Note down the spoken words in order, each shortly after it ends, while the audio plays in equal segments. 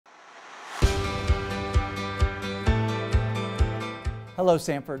Hello,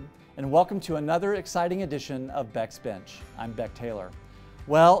 Samford, and welcome to another exciting edition of Beck's Bench. I'm Beck Taylor.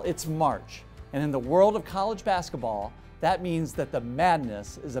 Well, it's March, and in the world of college basketball, that means that the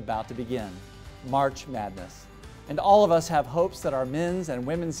madness is about to begin. March Madness. And all of us have hopes that our men's and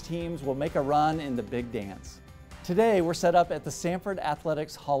women's teams will make a run in the big dance. Today, we're set up at the Samford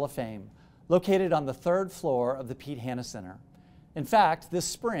Athletics Hall of Fame, located on the 3rd floor of the Pete Hanna Center. In fact, this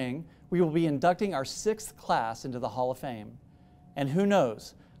spring, we will be inducting our 6th class into the Hall of Fame. And who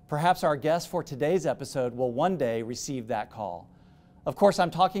knows, perhaps our guest for today's episode will one day receive that call. Of course, I'm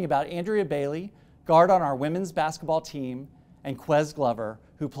talking about Andrea Bailey, guard on our women's basketball team, and Quez Glover,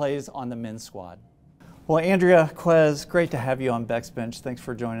 who plays on the men's squad. Well, Andrea, Quez, great to have you on Beck's Bench. Thanks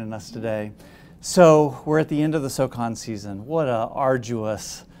for joining us today. So we're at the end of the SoCon season. What an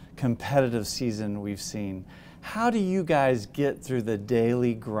arduous, competitive season we've seen. How do you guys get through the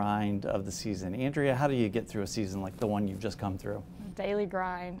daily grind of the season? Andrea, how do you get through a season like the one you've just come through? Daily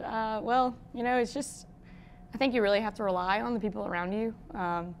grind. Well, you know, it's just, I think you really have to rely on the people around you.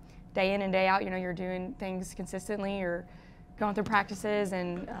 Day in and day out, you know, you're doing things consistently, you're going through practices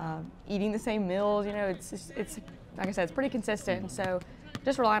and eating the same meals, you know, it's like I said, it's pretty consistent. So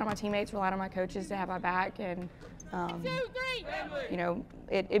just relying on my teammates, relying on my coaches to have my back, and you know,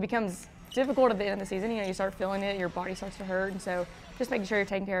 it becomes difficult at the end of the season. You know, you start feeling it, your body starts to hurt, and so just making sure you're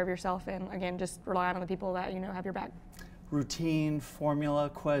taking care of yourself, and again, just relying on the people that, you know, have your back. Routine, formula,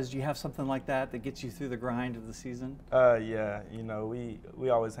 Quez, do you have something like that that gets you through the grind of the season? Yeah, you know, we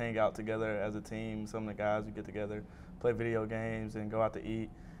always hang out together as a team. Some of the guys, we get together, play video games, and go out to eat.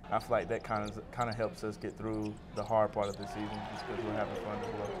 I feel like that kind of helps us get through the hard part of the season, just because we're having fun as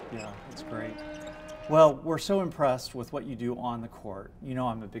well. Yeah, that's great. Well, we're so impressed with what you do on the court. You know,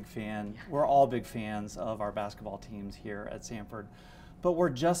 I'm a big fan. We're all big fans of our basketball teams here at Samford. But we're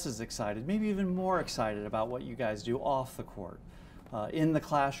just as excited, maybe even more excited about what you guys do off the court. In the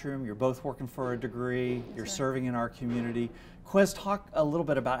classroom, you're both working for a degree, you're serving in our community. Quez, talk a little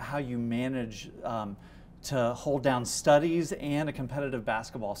bit about how you manage to hold down studies and a competitive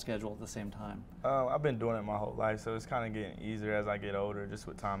basketball schedule at the same time. I've been doing it my whole life, so it's kind of getting easier as I get older, just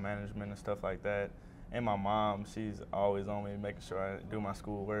with time management and stuff like that. And my mom, she's always on me, making sure I do my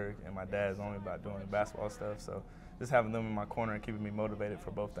schoolwork, and my dad's on me about doing the basketball stuff. So just having them in my corner and keeping me motivated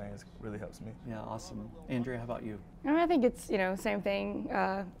for both things really helps me. Yeah, awesome. Andrea, how about you? I think it's, you know, same thing.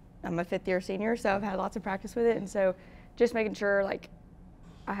 I'm a 5th year senior, so I've had lots of practice with it, and so just making sure, like,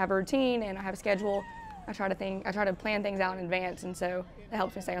 I have a routine and I have a schedule. I try to plan things out in advance, and so it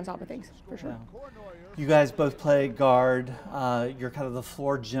helps me stay on top of things, for sure. Yeah. You guys both play guard. You're kind of the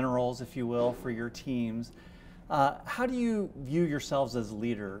floor generals, if you will, for your teams. How do you view yourselves as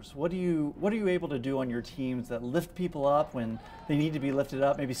leaders? What are you able to do on your teams that lift people up when they need to be lifted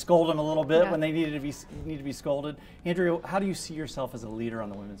up, maybe scold them a little bit when they need to be scolded? Andrea, how do you see yourself as a leader on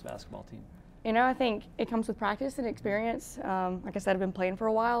the women's basketball team? You know, I think it comes with practice and experience. Like I said, I've been playing for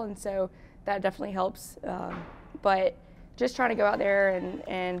a while, and so that definitely helps. But just trying to go out there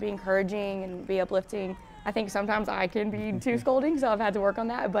and be encouraging and be uplifting. I think sometimes I can be too scolding, so I've had to work on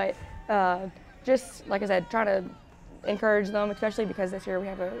that. But just, like I said, trying to encourage them, especially because this year we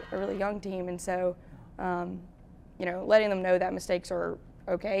have a really young team. And so, you know, letting them know that mistakes are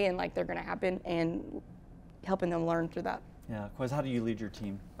okay and, like, they're going to happen, and helping them learn through that. Yeah. Quez, how do you lead your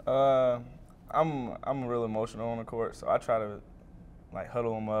team? I'm real emotional on the court, so I try to, like,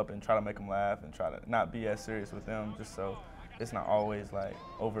 huddle them up and try to make them laugh and try to not be as serious with them, just so it's not always, like,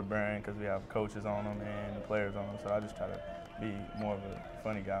 overbearing, because we have coaches on them and players on them. So I just try to be more of a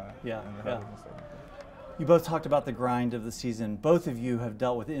funny guy in the huddles and stuff. You both talked about the grind of the season. Both of you have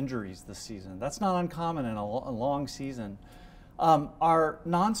dealt with injuries this season. That's not uncommon in a long season. Our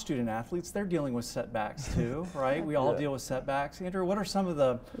non-student athletes, they're dealing with setbacks too, right? We all deal with setbacks. Andrew, what are some of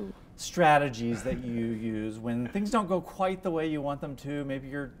the strategies that you use when things don't go quite the way you want them to? Maybe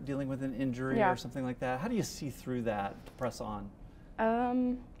you're dealing with an injury or something like that. How do you see through that to press on?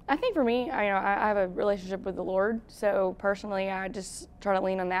 I think for me, I have a relationship with the Lord, so personally I just try to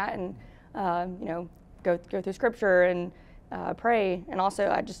lean on that and you know, go through Scripture and pray, and also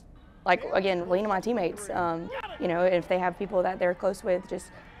I just, like, again, lean on my teammates. You know, if they have people that they're close with,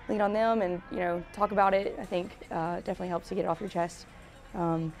 just lean on them and, you know, talk about it. I think definitely helps to get it off your chest.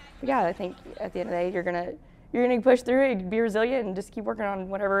 But yeah, I think at the end of the day, you're gonna push through it, be resilient, and just keep working on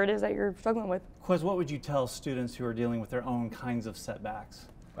whatever it is that you're struggling with. Quez, what would you tell students who are dealing with their own kinds of setbacks?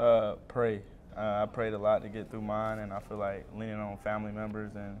 Pray. I prayed a lot to get through mine, and I feel like leaning on family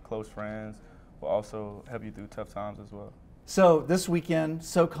members and close friends will also help you through tough times as well. So this weekend,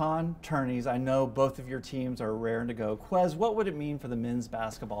 SoCon tourneys, I know both of your teams are raring to go. Quez, what would it mean for the men's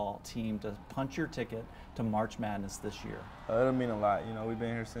basketball team to punch your ticket to March Madness this year? It'll mean a lot. You know, we've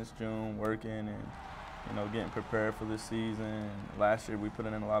been here since June working and, you know, getting prepared for this season. And last year we put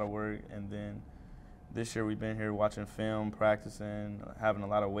in a lot of work, and then this year we've been here watching film, practicing, having a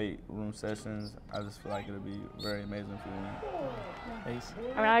lot of weight room sessions. I just feel like it'll be very amazing if we win. Ace?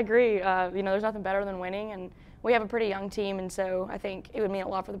 I mean, I agree. You know, there's nothing better than winning, and we have a pretty young team, and so I think it would mean a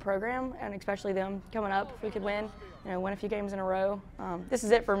lot for the program, and especially them coming up if we could win, you know, win a few games in a row. This is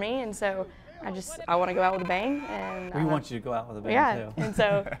it for me, and so I want to go out with a bang. And we want you to go out with a bang, yeah, too. and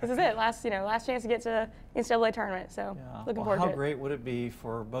so this is it. Last chance to get to NCAA tournament. So looking forward to it. How great would it be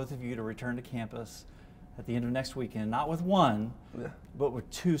for both of you to return to campus at the end of next weekend, not with one, but with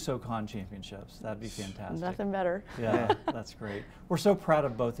 2 SoCon championships? That'd be fantastic. Nothing better. Yeah, that's great. We're so proud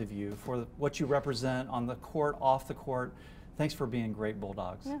of both of you for what you represent on the court, off the court. Thanks for being great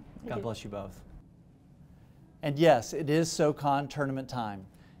Bulldogs. Yeah, God bless you both. And yes, it is SoCon tournament time.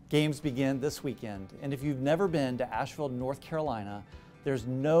 Games begin this weekend, and if you've never been to Asheville, North Carolina, there's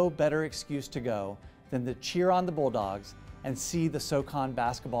no better excuse to go than to cheer on the Bulldogs and see the SoCon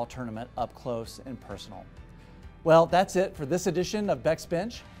basketball tournament up close and personal. Well, that's it for this edition of Beck's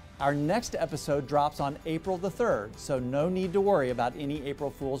Bench. Our next episode drops on April the 3rd, so no need to worry about any April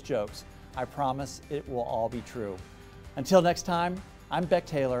Fool's jokes. I promise it will all be true. Until next time, I'm Beck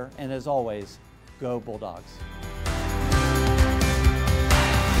Taylor, and as always, go Bulldogs.